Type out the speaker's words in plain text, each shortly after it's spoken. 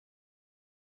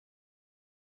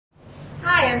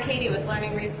I'm Katie with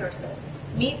Learning Resources.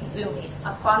 Meet Zoomy,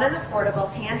 a fun and affordable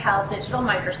handheld digital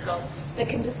microscope that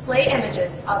can display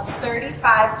images of 35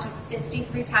 to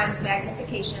 53 times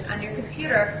magnification on your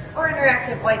computer or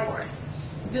interactive whiteboard.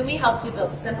 Zoomy helps you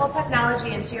build simple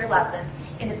technology into your lesson,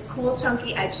 and its cool,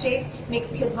 chunky edge shape makes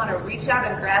kids want to reach out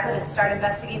and grab it and start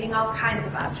investigating all kinds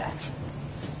of objects.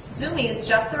 Zoomy is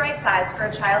just the right size for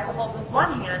a child to hold with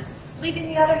one hand, leaving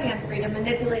the other hand free to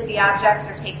manipulate the objects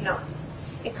or take notes.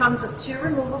 It comes with 2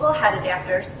 removable head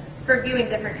adapters for viewing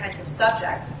different kinds of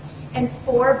subjects, and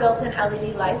 4 built-in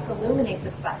LED lights illuminate the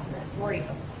specimen for you.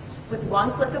 With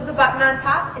one click of the button on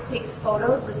top, it takes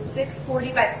photos with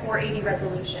 640 by 480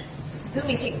 resolution.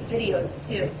 Zoomy takes videos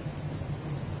too.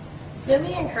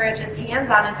 Zoomy encourages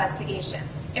hands-on investigation.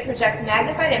 It projects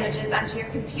magnified images onto your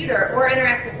computer or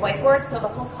interactive whiteboard so the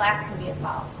whole class can be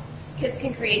involved. Kids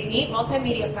can create neat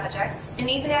multimedia projects and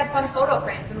even add fun photo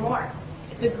frames and more.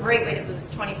 It's a great way to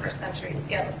boost 21st century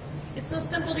skills. It's so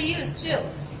simple to use too.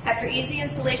 After easy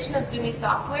installation of Zoomy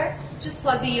software, just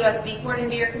plug the USB cord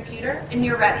into your computer and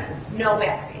you're ready. No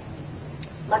batteries.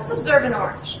 Let's observe an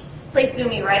orange. Place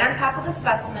Zoomy right on top of the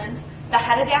specimen. The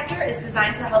head adapter is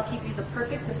designed to help keep you the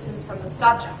perfect distance from the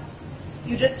subject.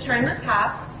 You just turn the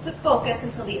top to focus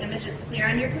until the image is clear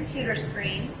on your computer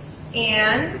screen,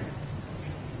 and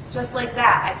just like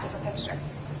that, I took a picture.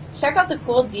 Check out the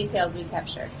cool details we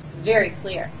captured. Very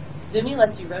clear. Zoomy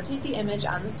lets you rotate the image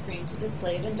on the screen to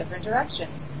display it in different directions.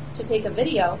 To take a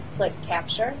video, click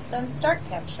Capture, then Start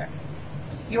Capture.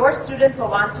 Your students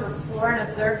will want to explore and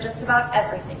observe just about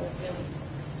everything with Zoomy.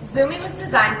 Zoomy was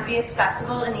designed to be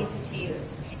accessible and easy to use.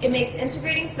 It makes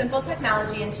integrating simple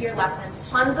technology into your lesson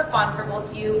tons of fun for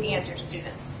both you and your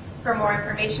students. For more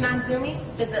information on Zoomy,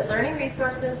 visit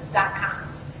learningresources.com.